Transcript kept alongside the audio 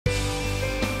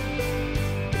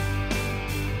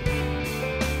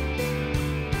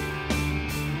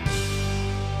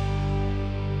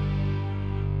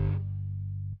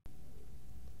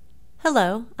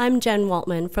Hello, I'm Jen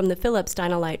Waltman from the Philips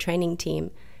Dynalite training team,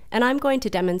 and I'm going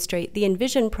to demonstrate the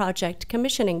EnvisionProject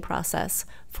commissioning process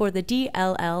for the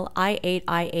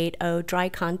DLLI8I8O Dry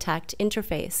Contact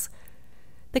Interface.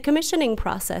 The commissioning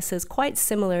process is quite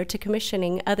similar to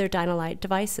commissioning other Dynalite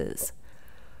devices.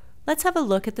 Let's have a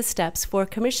look at the steps for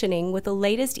commissioning with the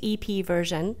latest EP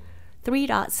version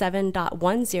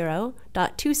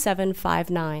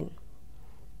 3.7.10.2759.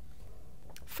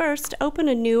 First, open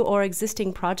a new or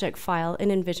existing project file in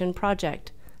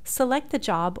EnvisionProject. Select the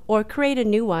job or create a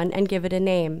new one and give it a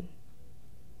name.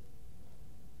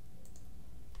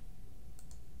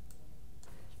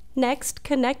 Next,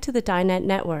 connect to the Dynet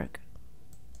network.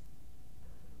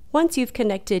 Once you've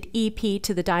connected EP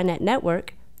to the Dynet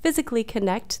network, physically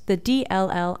connect the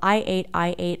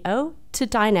DLLI8I8O to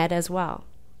Dynet as well.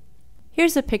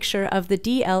 Here's a picture of the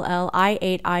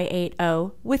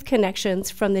DLLI8I8O with connections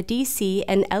from the DC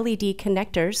and LED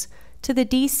connectors to the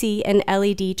DC and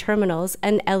LED terminals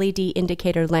and LED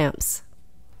indicator lamps.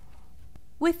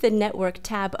 With the Network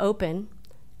tab open,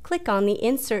 click on the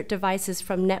Insert Devices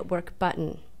from Network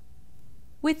button.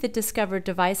 With the Discovered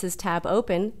Devices tab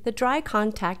open, the dry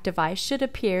contact device should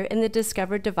appear in the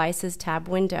Discovered Devices tab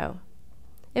window.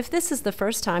 If this is the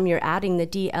first time you're adding the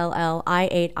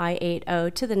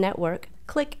DLLI8I8O to the network,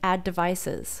 click Add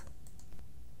Devices.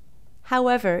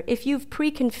 However, if you've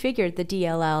pre-configured the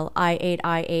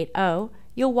DLLI8I8O,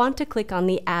 you'll want to click on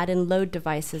the Add and Load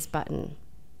Devices button.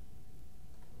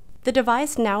 The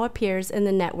device now appears in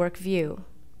the network view.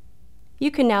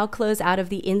 You can now close out of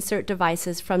the Insert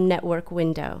Devices from Network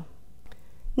window.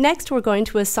 Next, we're going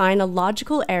to assign a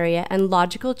logical area and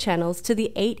logical channels to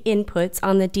the 8 inputs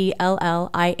on the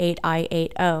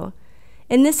DLLI8I8O.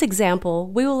 In this example,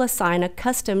 we will assign a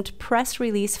customed press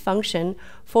release function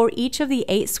for each of the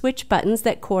 8 switch buttons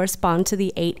that correspond to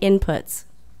the 8 inputs.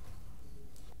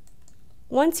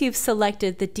 Once you've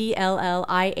selected the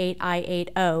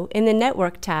DLLI8I8O in the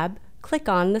Network tab, click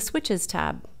on the Switches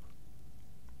tab.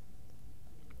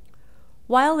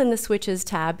 While in the Switches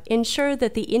tab, ensure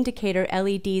that the indicator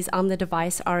LEDs on the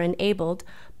device are enabled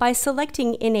by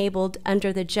selecting Enabled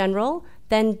under the General,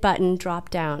 then Button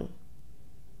drop-down.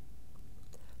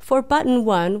 For button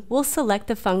 1, we'll select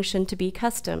the function to be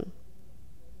custom.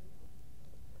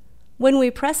 When we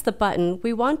press the button,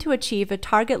 we want to achieve a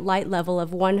target light level of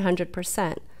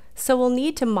 100%, so we'll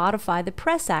need to modify the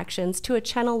press actions to a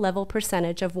channel level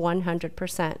percentage of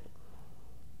 100%.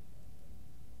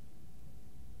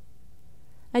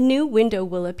 A new window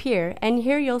will appear, and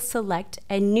here you'll select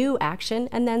a new action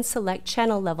and then select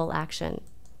channel level action.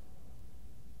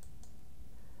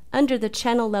 Under the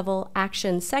channel level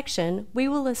action section, we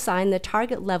will assign the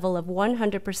target level of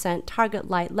 100% target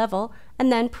light level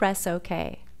and then press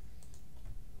OK.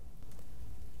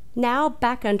 Now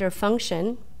back under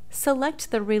Function,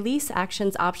 select the Release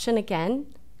Actions option again,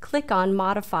 click on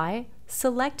Modify,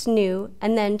 select New,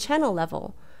 and then Channel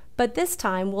Level. But this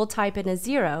time we'll type in a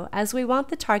 0 as we want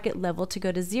the target level to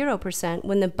go to 0%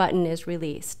 when the button is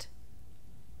released.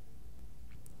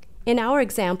 In our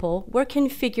example, we're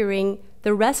configuring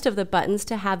the rest of the buttons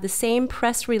to have the same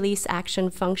press release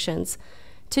action functions.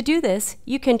 To do this,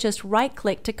 you can just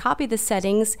right-click to copy the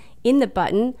settings in the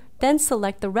button, then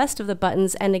select the rest of the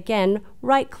buttons and again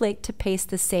right-click to paste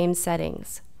the same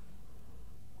settings.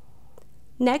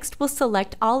 Next, we'll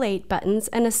select all 8 buttons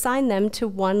and assign them to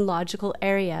one logical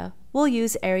area. We'll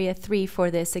use Area 3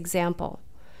 for this example.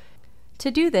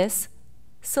 To do this,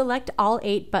 select all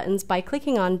 8 buttons by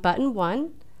clicking on Button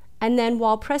 1, and then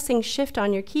while pressing Shift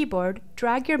on your keyboard,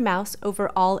 drag your mouse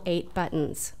over all 8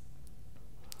 buttons.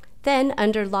 Then,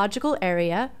 under Logical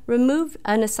Area, remove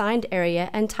Unassigned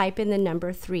Area and type in the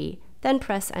number 3, then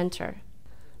press Enter.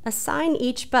 Assign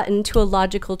each button to a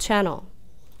logical channel.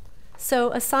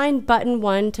 So assign button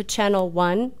 1 to channel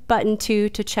 1, button 2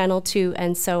 to channel 2,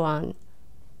 and so on.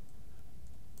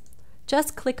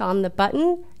 Just click on the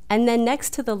button and then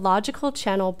next to the logical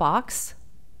channel box,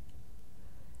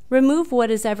 remove what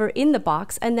is ever in the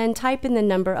box and then type in the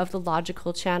number of the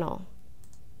logical channel.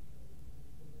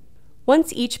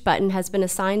 Once each button has been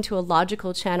assigned to a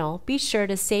logical channel, be sure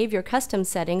to save your custom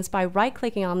settings by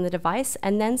right-clicking on the device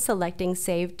and then selecting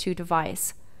Save to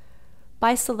Device.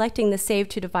 By selecting the Save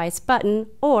to Device button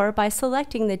or by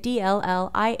selecting the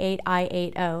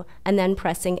DLLI8I8O and then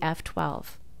pressing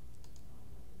F12.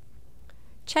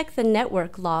 Check the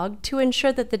network log to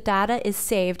ensure that the data is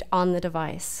saved on the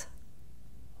device.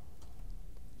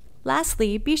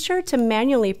 Lastly, be sure to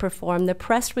manually perform the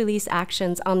press release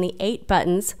actions on the 8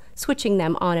 buttons, switching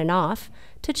them on and off,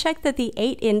 to check that the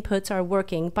 8 inputs are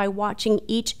working by watching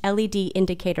each LED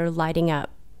indicator lighting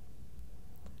up.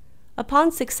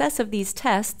 Upon success of these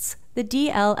tests, the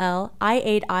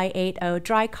DLLI8I8O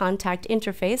Dry Contact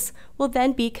Interface will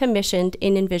then be commissioned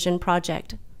in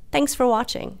EnvisionProject. Thanks for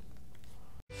watching.